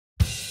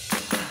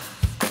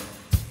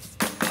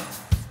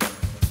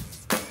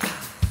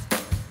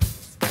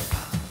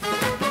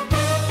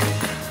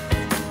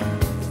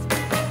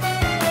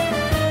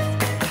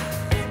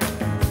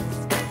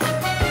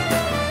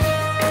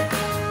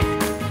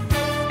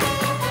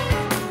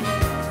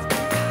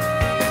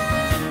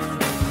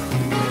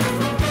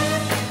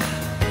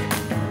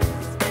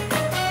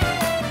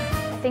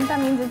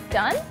it's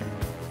done?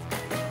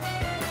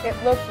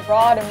 It looks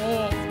raw to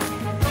me.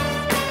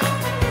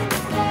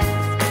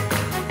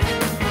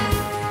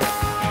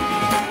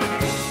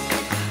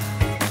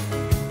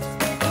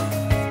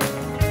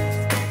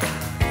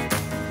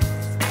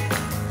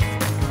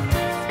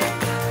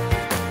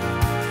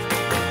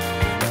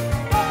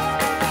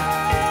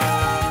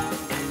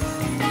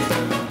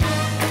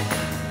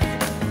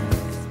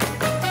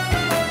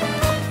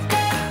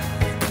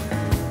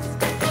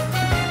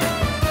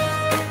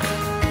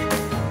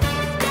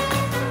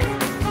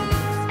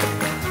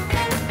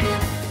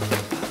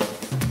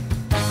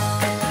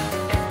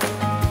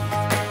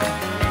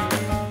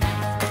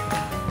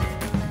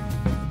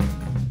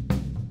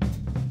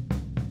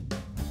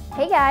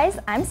 Hey guys,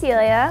 I'm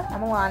Celia.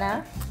 I'm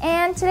Alana.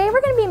 And today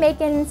we're going to be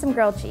making some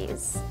grilled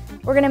cheese.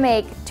 We're going to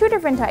make two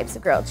different types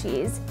of grilled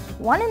cheese,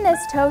 one in this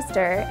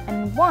toaster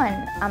and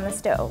one on the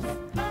stove.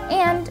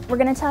 And we're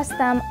going to test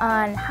them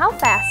on how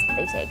fast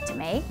they take to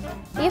make,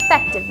 the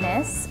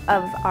effectiveness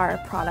of our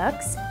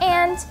products,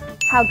 and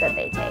how good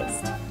they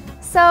taste.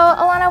 So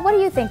Alana, what do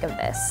you think of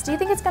this? Do you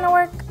think it's going to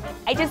work?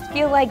 I just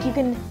feel like you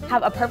can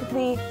have a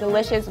perfectly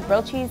delicious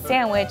grilled cheese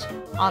sandwich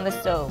on the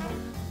stove.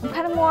 I'm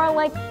kind of more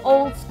like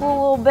old school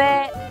a little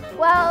bit.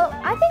 Well,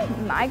 I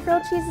think my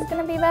grilled cheese is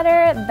going to be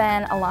better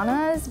than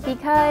Alana's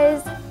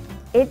because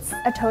it's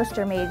a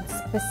toaster made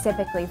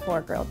specifically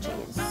for grilled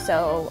cheese.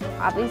 So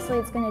obviously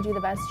it's going to do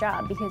the best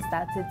job because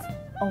that's its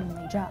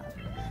only job.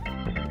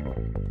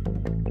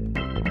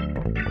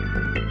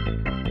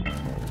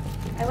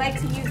 I like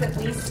to use at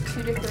least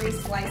 2 to 3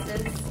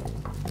 slices.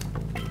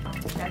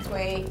 That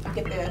way you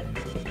get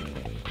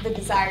the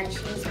desired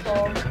cheese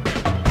pull.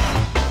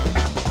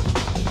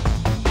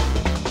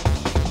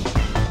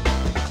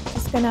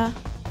 Just gonna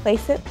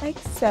place it like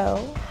so.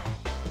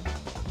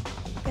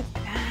 Look at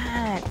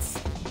that.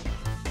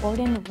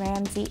 Gordon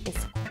Ramsay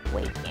is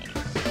quaking.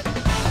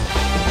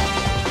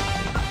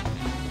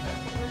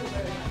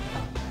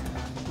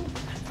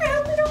 I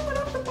hope we don't put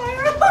up the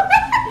fire alarm.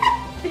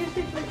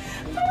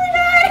 Oh my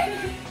god!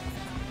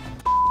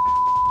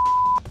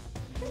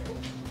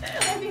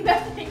 I think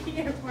that's making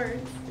it worse.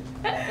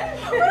 What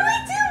do we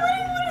do? What do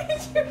you want to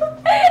do?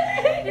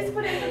 Just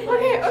put it in the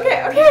fire.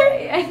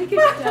 Okay. I think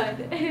it's done.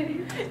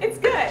 It's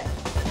good.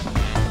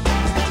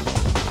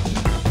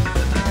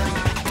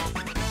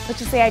 Let's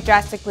just say I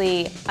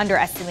drastically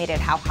underestimated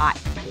how hot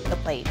the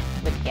plate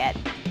would get.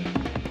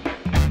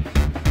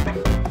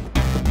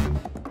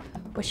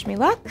 Wish me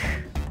luck.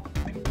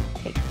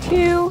 Take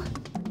 2.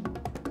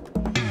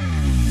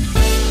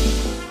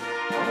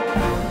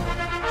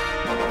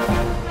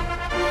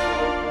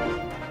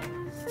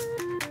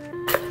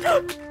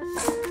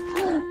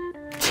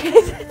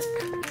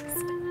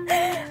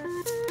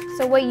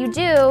 So what you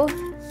do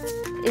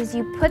is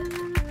you put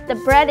the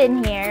bread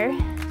in here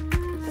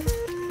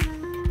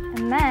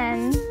and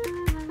then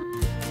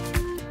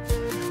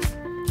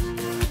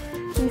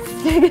you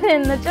stick it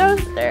in the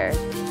toaster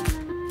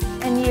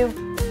and you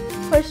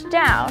push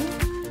down.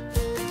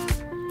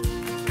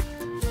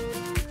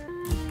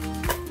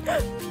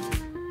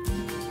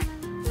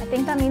 I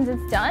think that means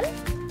it's done.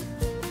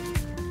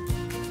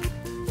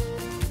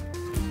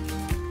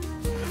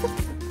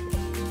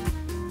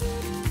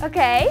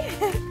 Okay.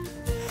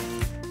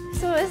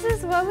 So this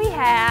is what we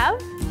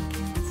have.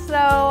 So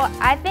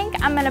I think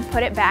I'm gonna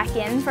put it back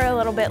in for a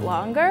little bit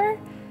longer,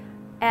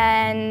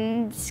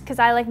 and because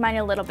I like mine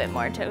a little bit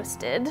more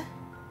toasted.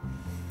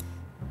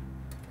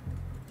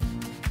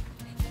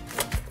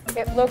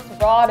 It looks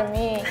raw to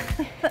me.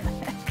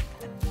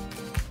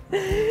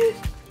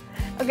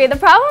 Okay, the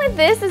problem with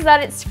this is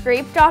that it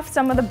scraped off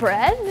some of the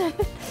bread.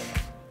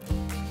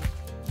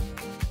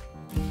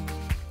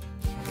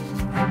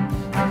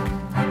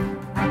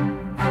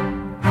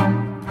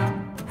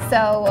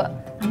 So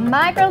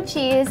my grilled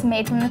cheese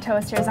made from the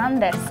toaster is on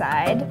this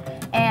side,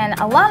 and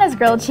Alana's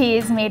grilled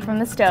cheese made from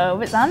the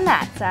stove is on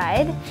that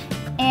side.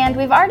 And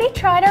we've already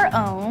tried our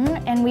own,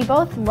 and we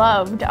both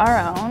loved our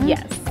own.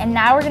 Yes. And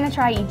now we're gonna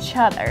try each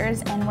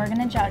other's, and we're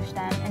gonna judge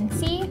them and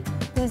see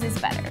whose is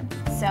better.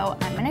 So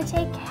I'm gonna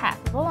take half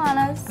of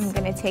Alana's. I'm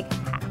gonna take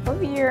half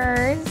of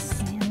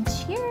yours. And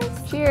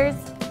cheers. Cheers.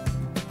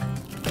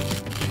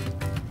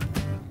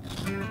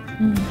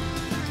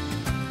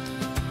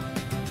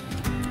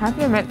 I have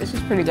to admit, this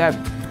is pretty good.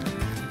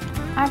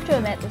 I have to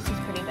admit, this is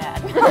pretty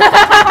bad.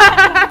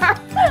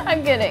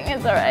 I'm kidding,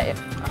 it's all right.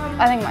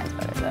 I think mine's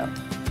better though.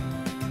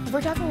 If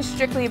we're talking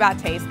strictly about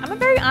taste, I'm a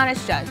very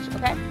honest judge,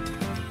 okay?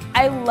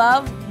 I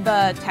love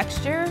the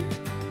texture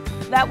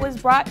that was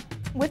brought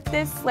with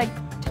this like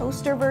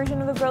toaster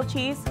version of the grilled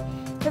cheese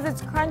because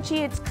it's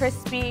crunchy, it's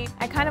crispy.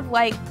 I kind of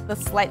like the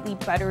slightly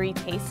buttery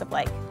taste of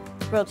like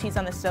grilled cheese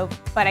on the stove,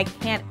 but I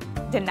can't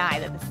deny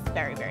that this is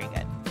very, very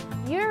good.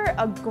 You're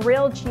a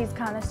grilled cheese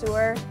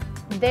connoisseur.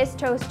 This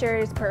toaster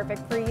is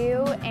perfect for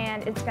you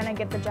and it's gonna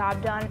get the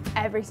job done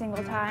every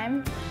single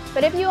time.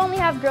 But if you only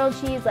have grilled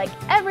cheese like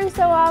every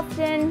so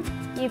often,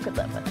 you could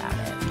live without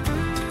it.